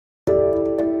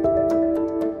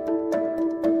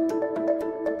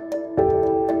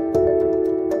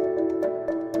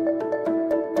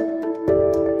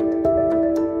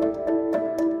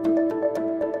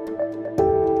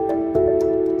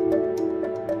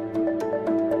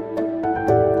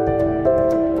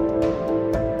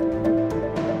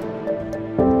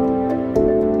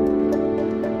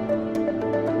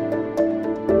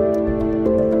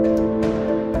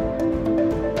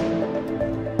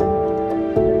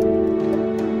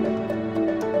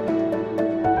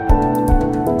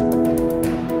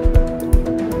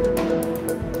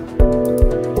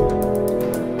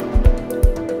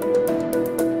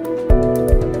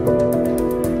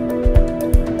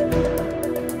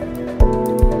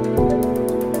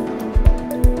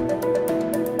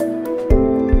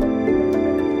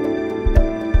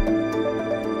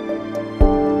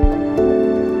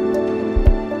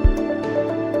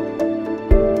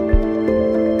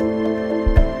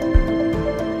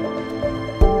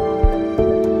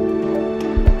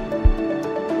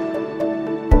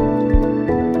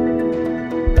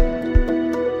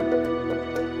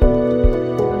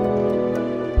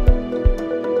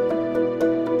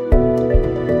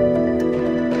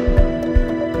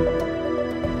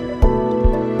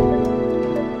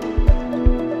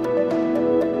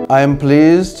I am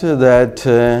pleased that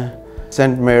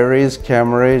St. Mary's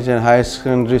Cambridge and High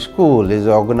Secondary School is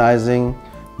organizing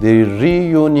the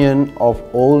reunion of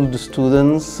old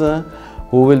students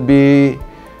who will be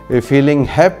feeling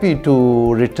happy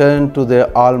to return to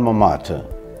their alma mater.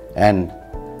 And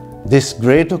this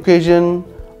great occasion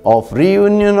of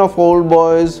reunion of old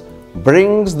boys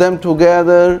brings them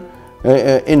together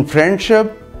in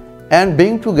friendship, and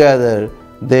being together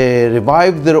they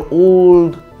revive their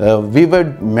old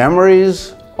vivid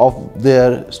memories of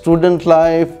their student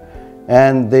life,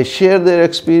 and they share their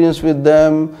experience with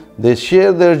them, they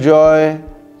share their joy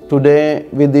today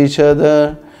with each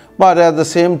other. But at the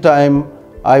same time,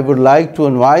 I would like to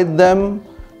invite them,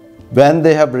 when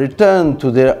they have returned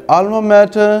to their alma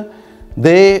mater,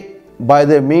 they, by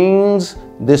their means,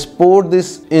 they support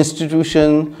this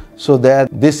institution so that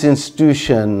this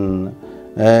institution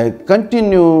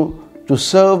continue to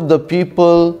serve the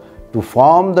people, to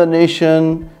form the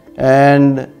nation,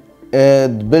 and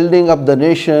building up the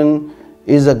nation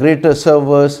is a greater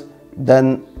service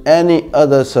than any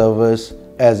other service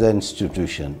as an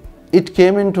institution. It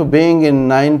came into being in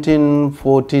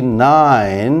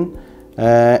 1949.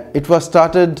 It was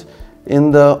started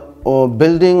in the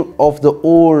building of the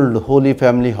old Holy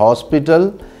Family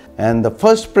Hospital, and the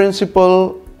first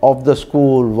principal of the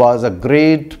school was a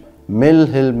great Mill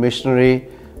Hill missionary,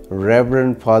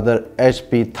 Reverend Father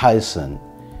H.P. Thyssen.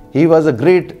 He was a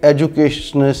great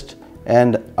educationist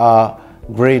and a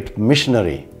great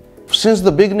missionary. Since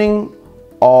the beginning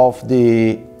of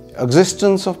the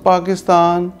existence of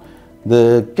Pakistan,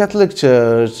 the Catholic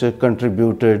Church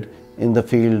contributed in the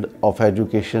field of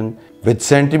education. With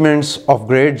sentiments of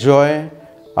great joy,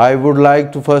 I would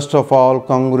like to first of all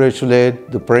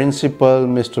congratulate the principal,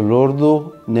 Mr.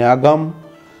 Lordu Niagam,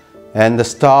 and the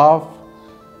staff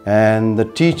and the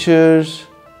teachers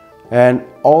and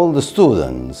all the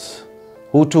students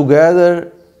who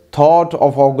together thought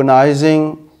of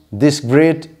organizing this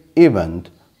great event.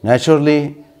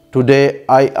 Naturally, today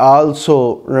I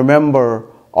also remember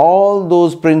all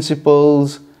those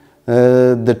principals,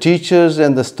 the teachers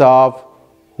and the staff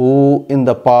who in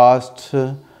the past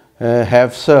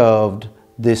have served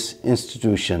this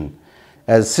institution.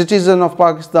 As citizens of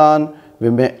Pakistan,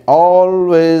 we may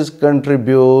always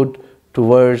contribute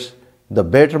towards the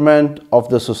betterment of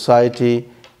the society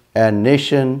and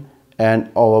nation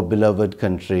and our beloved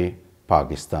country,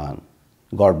 Pakistan.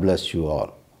 God bless you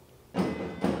all.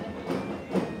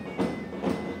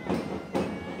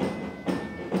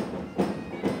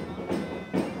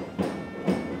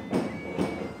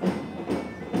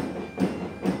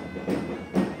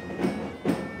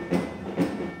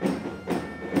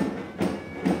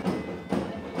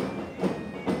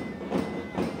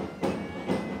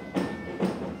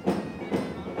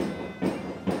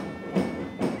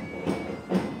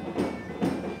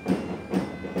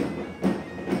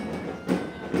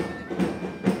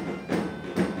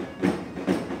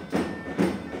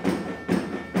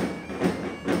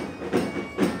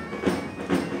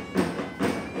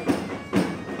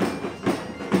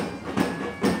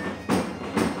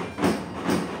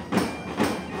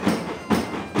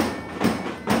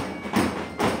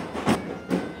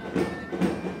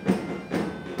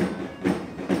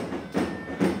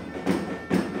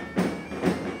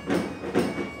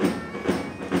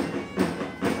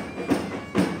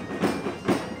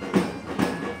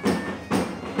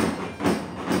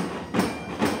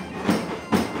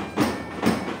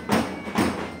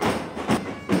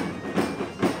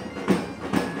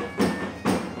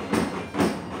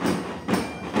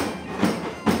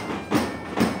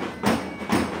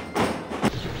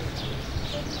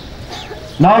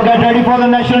 Now get ready for the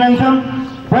national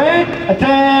anthem. Wait,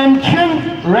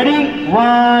 attention, ready,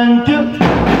 1, 2.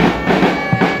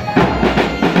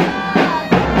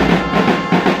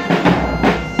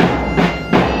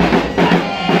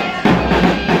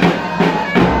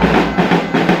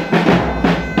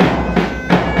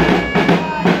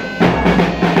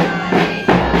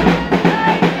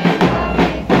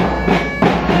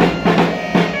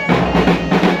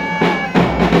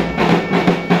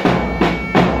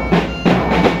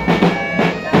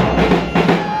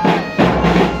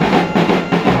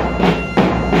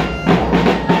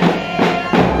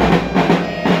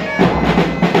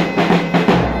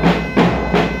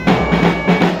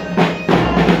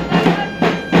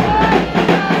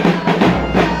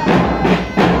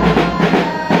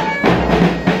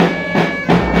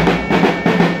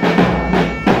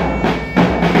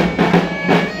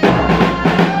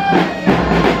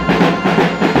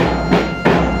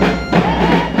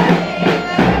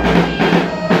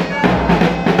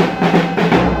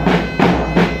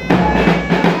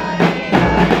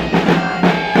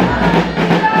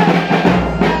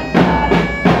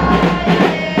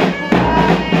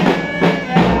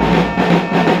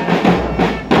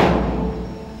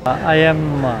 I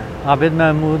am Abid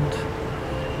Mahmood.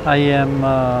 I am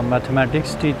a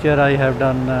mathematics teacher. I have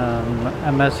done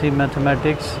MSc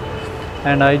Mathematics,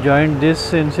 and I joined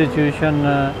this institution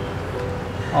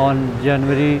on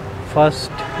January 1st,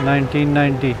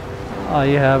 1990. I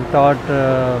have taught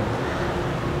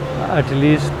at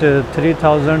least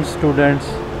 3,000 students.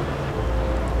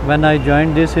 When I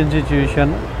joined this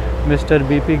institution, Mr.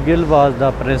 B.P. Gill was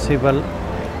the principal.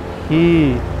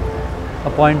 He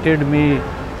appointed me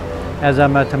as a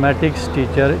mathematics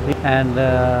teacher, and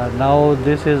now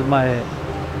this is my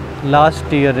last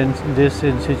year in this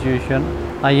institution.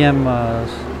 I am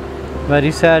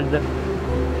very sad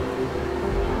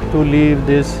to leave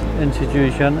this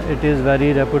institution. It is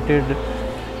very reputed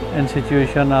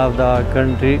institution of the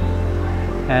country,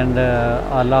 and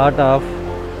a lot of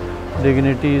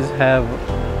dignitaries have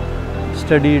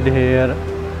studied here.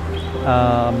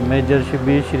 Major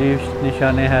Shabir Sharif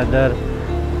Nishane Haidar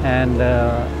and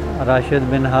Rashid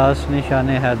bin Has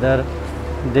Nishane Haidar,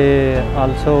 they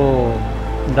also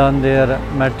done their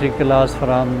matric class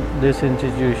from this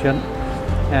institution,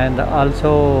 and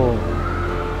also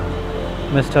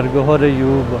Mr. Gohar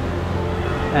Ayub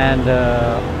and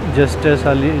Justice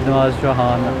Ali Nawaz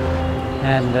Chauhan.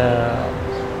 And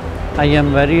I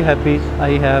am very happy.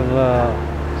 I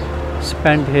have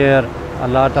spent here a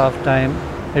lot of time.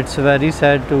 It's very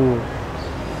sad to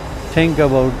think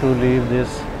about to leave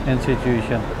this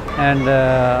institution, and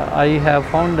I have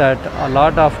found that a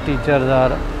lot of teachers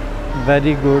are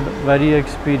very good, very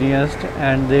experienced,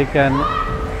 and they can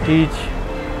teach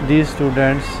these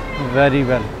students very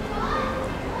well.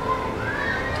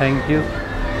 Thank you.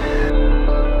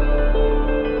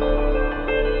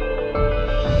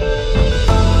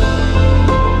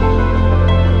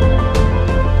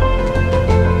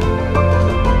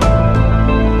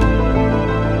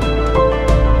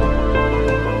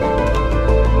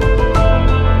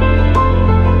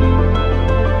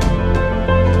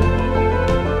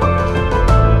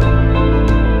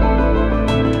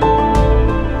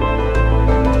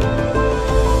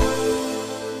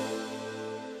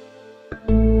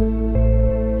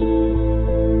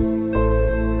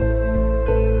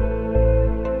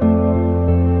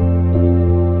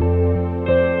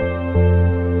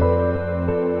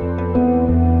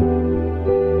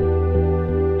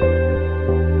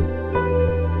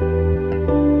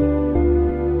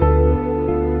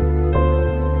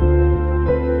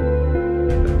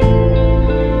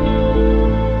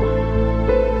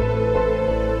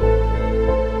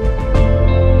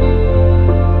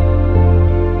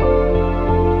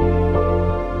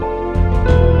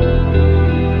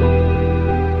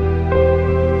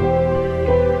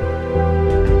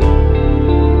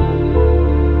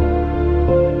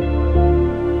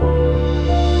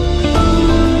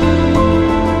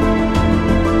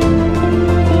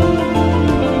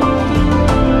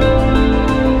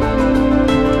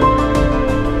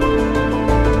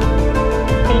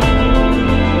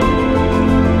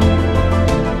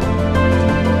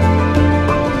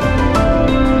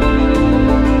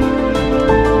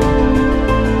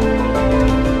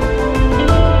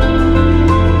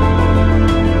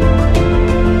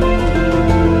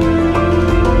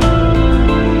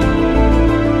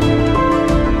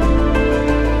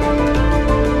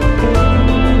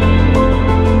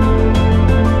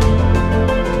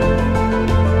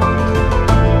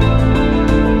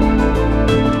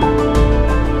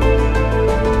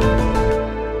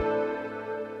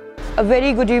 A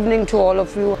very good evening to all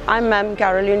of you. I'm Ma'am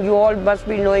Caroline. You all must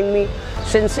be knowing me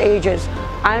since ages.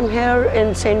 I'm here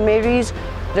in St. Mary's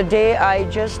the day I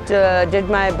just did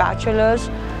my bachelor's,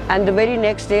 and the very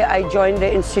next day I joined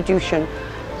the institution.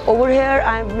 Over here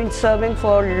I've been serving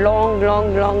for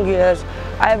long years.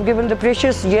 I have given the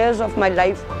precious years of my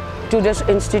life to this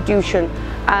institution,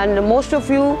 and most of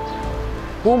you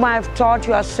whom I have taught,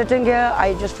 you are sitting here.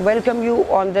 I just welcome you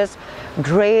on this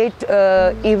great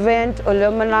event,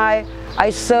 Alumni. I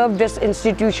serve this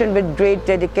institution with great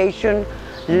dedication,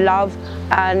 love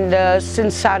and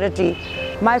sincerity.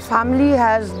 My family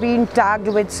has been tagged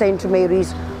with St.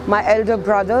 Mary's. My elder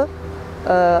brother,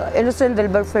 Innocent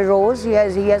Dilbar Feroz, he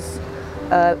has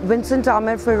Vincent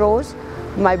Amir Feroz.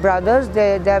 My brothers,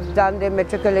 they have done their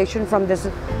matriculation from this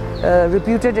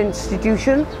reputed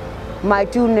institution. My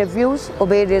two nephews,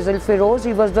 Ubaid Rizal Feroz,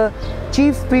 he was the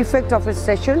chief prefect of his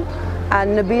session,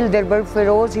 and Nabil Dilbar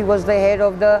Feroz, he was the head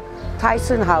of the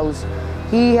Tyson House.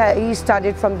 He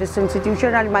studied from this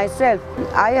institution, and myself,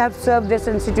 I have served this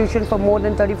institution for more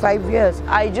than 35 years.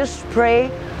 I just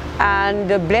pray and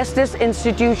bless this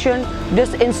institution.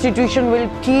 This institution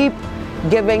will keep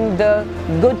giving the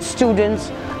good students,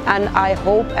 and I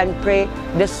hope and pray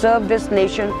they serve this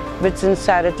nation with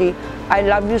sincerity. I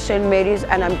love you, St. Mary's,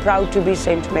 and I'm proud to be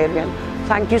St. Marian.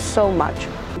 Thank you so much.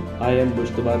 I am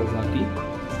Mushtaba Razaki,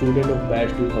 student of batch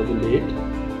 2008.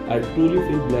 I truly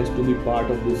feel blessed to be part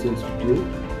of this institute.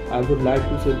 I would like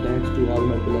to say thanks to all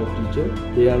my beloved teachers.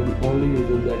 They are the only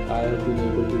reason that I have been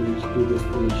able to reach to this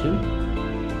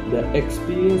position. The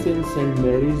experience in St.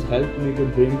 Mary's helped me to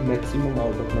bring maximum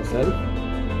out of myself.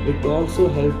 It also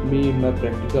helped me in my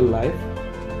practical life.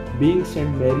 Being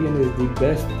St. Marian is the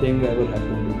best thing ever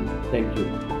happened to me. Thank you.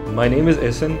 My name is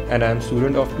Essen and I am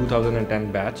student of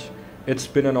 2010 batch. It's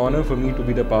been an honor for me to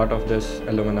be the part of this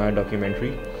Alumni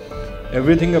documentary.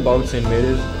 Everything about St.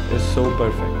 Mary's is so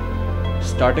perfect.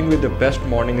 Starting with the best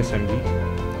morning assembly,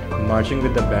 marching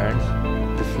with the bands,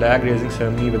 the flag raising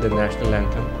ceremony with the national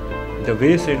anthem, the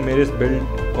way St. Mary's build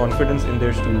confidence in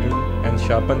their students and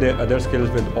sharpen their other skills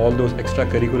with all those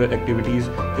extracurricular activities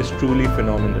is truly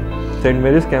phenomenal. St.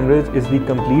 Mary's Cambridge is the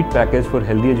complete package for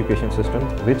healthy education system,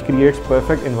 which creates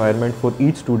perfect environment for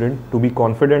each student to be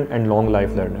confident and long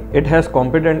life learner. It has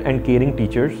competent and caring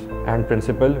teachers and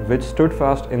principal which stood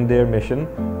fast in their mission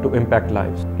to impact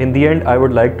lives. In the end, I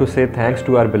would like to say thanks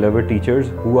to our beloved teachers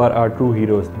who are our true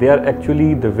heroes. They are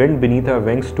actually the wind beneath our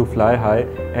wings to fly high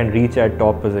and reach at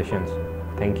top positions.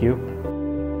 Thank you.